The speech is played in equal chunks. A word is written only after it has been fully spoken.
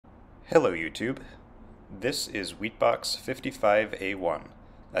Hello YouTube. This is WheatBox 55A1,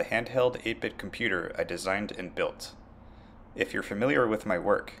 a handheld 8-bit computer I designed and built. If you're familiar with my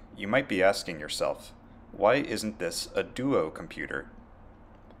work, you might be asking yourself, why isn't this a Duo computer?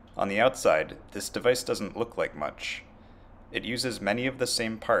 On the outside, this device doesn't look like much. It uses many of the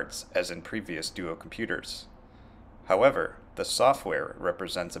same parts as in previous Duo computers. However, the software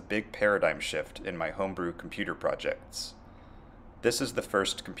represents a big paradigm shift in my Homebrew computer projects. This is the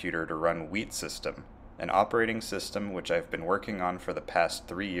first computer to run WheatSystem, an operating system which I've been working on for the past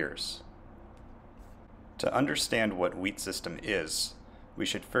 3 years. To understand what WheatSystem is, we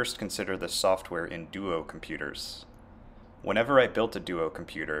should first consider the software in Duo computers. Whenever I built a Duo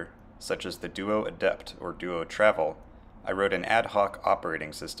computer, such as the Duo Adept or Duo Travel, I wrote an ad hoc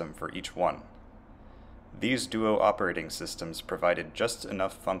operating system for each one. These Duo operating systems provided just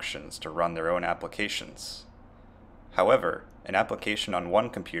enough functions to run their own applications. However, an application on one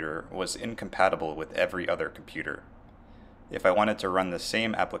computer was incompatible with every other computer. If I wanted to run the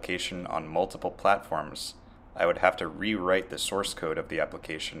same application on multiple platforms, I would have to rewrite the source code of the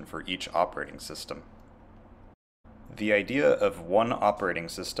application for each operating system. The idea of one operating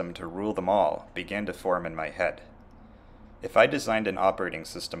system to rule them all began to form in my head. If I designed an operating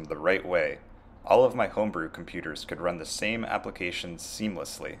system the right way, all of my Homebrew computers could run the same applications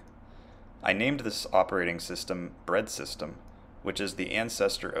seamlessly. I named this operating system WheatSystem, which is the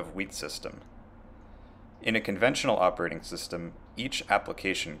ancestor of WheatSystem. In a conventional operating system, each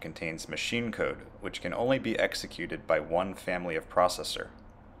application contains machine code, which can only be executed by one family of processor.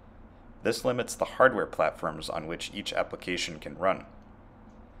 This limits the hardware platforms on which each application can run.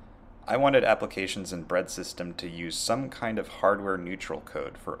 I wanted applications in WheatSystem to use some kind of hardware-neutral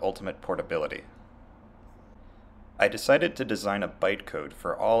code for ultimate portability. I decided to design a bytecode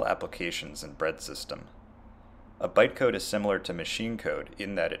for all applications in WheatSystem. A bytecode is similar to machine code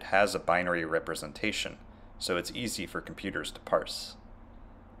in that it has a binary representation, so it's easy for computers to parse.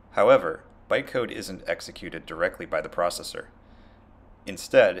 However, bytecode isn't executed directly by the processor.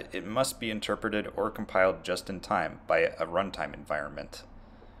 Instead, it must be interpreted or compiled just in time by a runtime environment.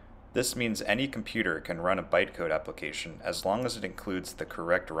 This means any computer can run a bytecode application as long as it includes the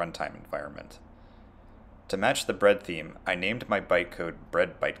correct runtime environment. To match the bread theme, I named my bytecode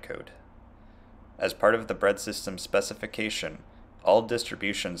bread bytecode. As part of the WheatSystem specification, all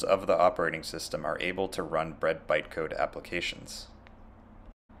distributions of the operating system are able to run bread bytecode applications.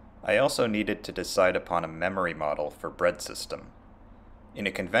 I also needed to decide upon a memory model for WheatSystem. In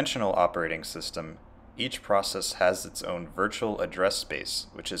a conventional operating system, each process has its own virtual address space,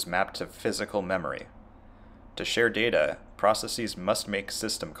 which is mapped to physical memory. To share data, processes must make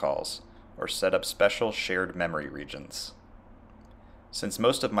system calls, or set up special shared memory regions. Since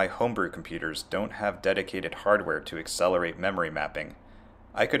most of my Homebrew computers don't have dedicated hardware to accelerate memory mapping,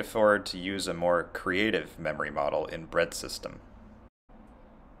 I could afford to use a more creative memory model in WheatSystem.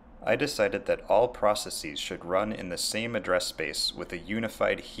 I decided that all processes should run in the same address space with a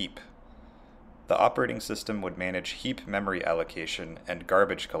unified heap. The operating system would manage heap memory allocation and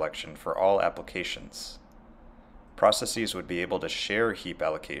garbage collection for all applications. Processes would be able to share heap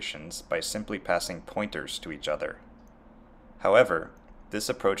allocations by simply passing pointers to each other. However, this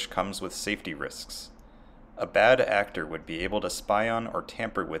approach comes with safety risks. A bad actor would be able to spy on or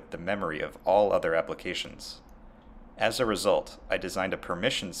tamper with the memory of all other applications. As a result, I designed a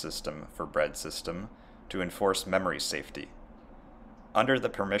permission system for WheatSystem to enforce memory safety. Under the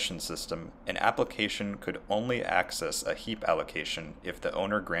permission system, an application could only access a heap allocation if the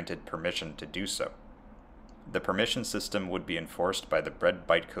owner granted permission to do so. The permission system would be enforced by the bread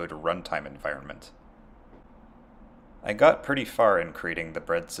bytecode runtime environment. I got pretty far in creating the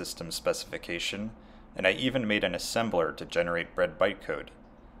WheatSystem specification, and I even made an assembler to generate bread bytecode.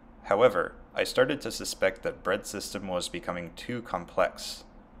 However, I started to suspect that WheatSystem was becoming too complex.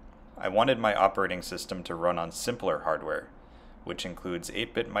 I wanted my operating system to run on simpler hardware, which includes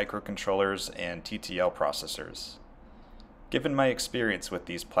 8-bit microcontrollers and TTL processors. Given my experience with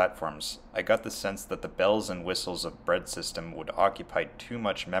these platforms, I got the sense that the bells and whistles of WheatSystem would occupy too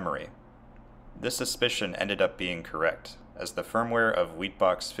much memory. This suspicion ended up being correct, as the firmware of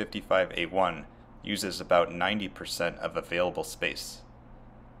WheatBox 55A1 uses about 90% of available space.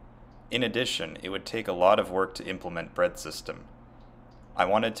 In addition, it would take a lot of work to implement WheatSystem. I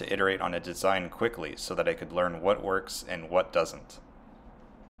wanted to iterate on a design quickly so that I could learn what works and what doesn't.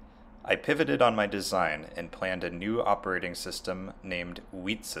 I pivoted on my design and planned a new operating system named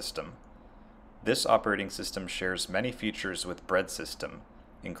WheatSystem. This operating system shares many features with WheatSystem,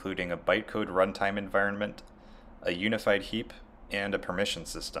 including a bytecode runtime environment, a unified heap, and a permission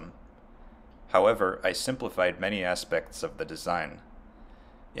system. However, I simplified many aspects of the design.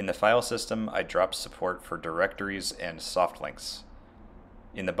 In the file system, I dropped support for directories and soft links.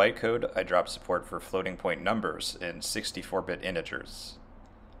 In the bytecode, I dropped support for floating point numbers in 64-bit integers.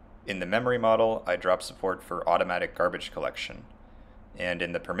 In the memory model, I dropped support for automatic garbage collection. And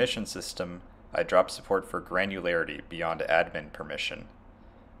in the permission system, I dropped support for granularity beyond admin permission.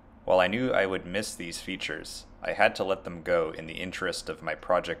 While I knew I would miss these features, I had to let them go in the interest of my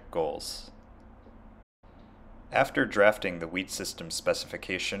project goals. After drafting the WheatSystem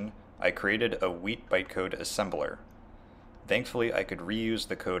specification, I created a Wheat bytecode assembler. Thankfully, I could reuse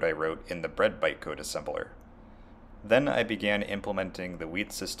the code I wrote in the bread bytecode assembler. Then I began implementing the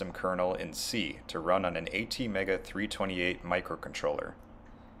WheatSystem kernel in C to run on an ATmega 328 microcontroller.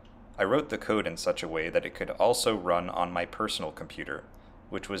 I wrote the code in such a way that it could also run on my personal computer,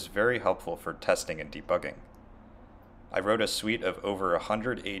 which was very helpful for testing and debugging. I wrote a suite of over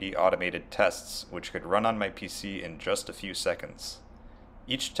 180 automated tests which could run on my PC in just a few seconds.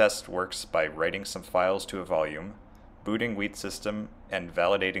 Each test works by writing some files to a volume, booting WheatSystem, and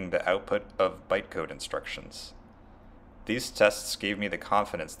validating the output of bytecode instructions. These tests gave me the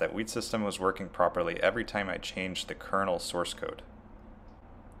confidence that WheatSystem was working properly every time I changed the kernel source code.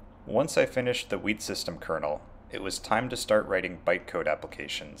 Once I finished the WheatSystem kernel, it was time to start writing bytecode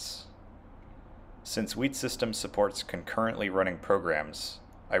applications. Since WheatSystem supports concurrently running programs,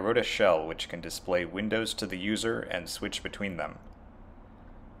 I wrote a shell which can display windows to the user and switch between them.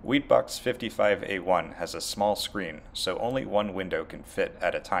 WheatBox 55A1 has a small screen, so only one window can fit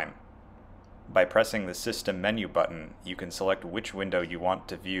at a time. By pressing the System menu button, you can select which window you want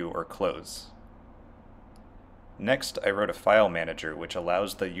to view or close. Next, I wrote a file manager which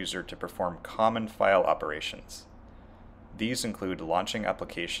allows the user to perform common file operations. These include launching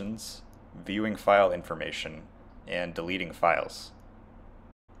applications, viewing file information, and deleting files.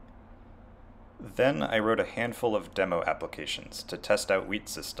 Then I wrote a handful of demo applications to test out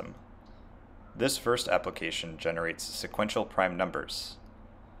WheatSystem. This first application generates sequential prime numbers.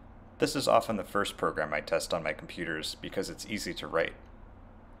 This is often the first program I test on my computers because it's easy to write.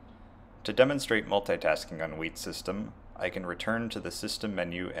 To demonstrate multitasking on WheatSystem, I can return to the System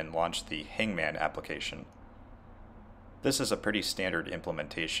menu and launch the Hangman application. This is a pretty standard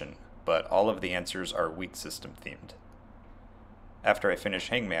implementation, but all of the answers are WheatSystem themed. After I finish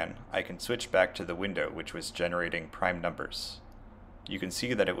Hangman, I can switch back to the window which was generating prime numbers. You can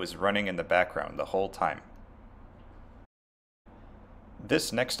see that it was running in the background the whole time.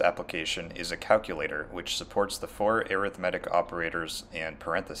 This next application is a calculator which supports the 4 arithmetic operators and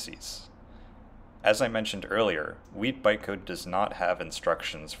parentheses. As I mentioned earlier, Wheat bytecode does not have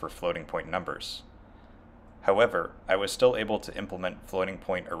instructions for floating point numbers. However, I was still able to implement floating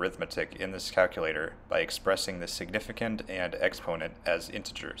point arithmetic in this calculator by expressing the significand and exponent as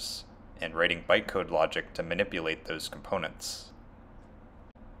integers, and writing bytecode logic to manipulate those components.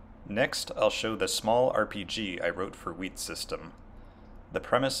 Next, I'll show the small RPG I wrote for WheatSystem. The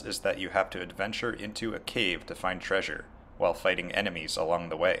premise is that you have to adventure into a cave to find treasure, while fighting enemies along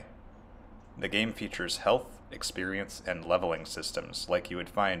the way. The game features health, experience, and leveling systems like you would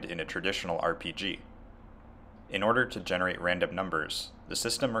find in a traditional RPG. In order to generate random numbers, the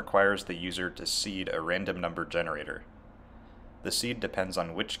system requires the user to seed a random number generator. The seed depends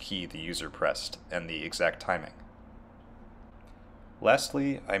on which key the user pressed and the exact timing.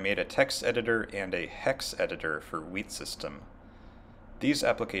 Lastly, I made a text editor and a hex editor for WheatSystem. These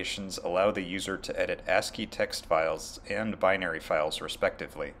applications allow the user to edit ASCII text files and binary files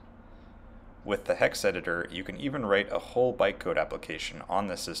respectively. With the hex editor, you can even write a whole bytecode application on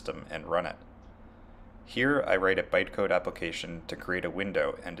the system and run it. Here, I write a bytecode application to create a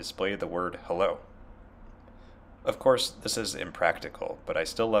window and display the word hello. Of course, this is impractical, but I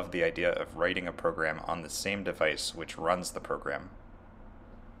still love the idea of writing a program on the same device which runs the program.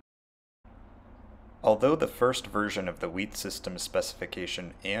 Although the first version of the WheatSystem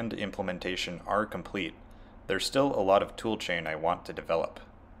specification and implementation are complete, there's still a lot of toolchain I want to develop.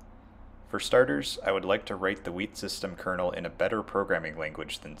 For starters, I would like to write the WheatSystem kernel in a better programming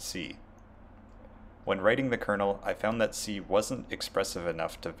language than C. When writing the kernel, I found that C wasn't expressive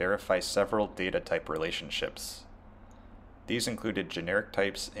enough to verify several data type relationships. These included generic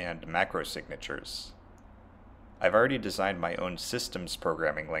types and macro signatures. I've already designed my own systems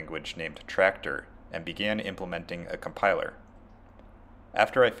programming language named Tractor and began implementing a compiler.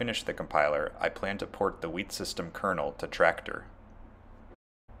 After I finish the compiler, I plan to port the WheatSystem kernel to Tractor.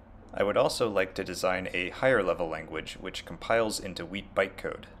 I would also like to design a higher level language which compiles into Wheat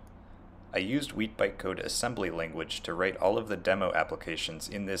bytecode. I used Wheat bytecode assembly language to write all of the demo applications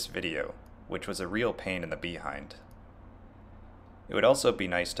in this video, which was a real pain in the behind. It would also be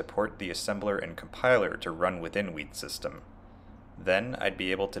nice to port the assembler and compiler to run within WheatSystem. Then I'd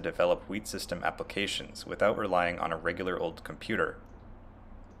be able to develop WheatSystem applications without relying on a regular old computer.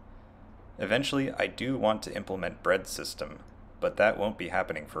 Eventually, I do want to implement bread system, but that won't be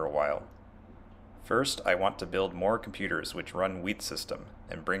happening for a while. First, I want to build more computers which run WheatSystem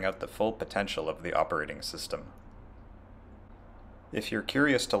and bring out the full potential of the operating system. If you're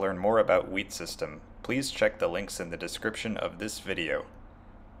curious to learn more about WheatSystem, please check the links in the description of this video.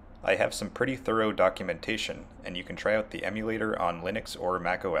 I have some pretty thorough documentation, and you can try out the emulator on Linux or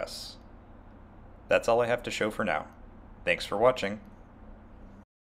Mac OS. That's all I have to show for now. Thanks for watching.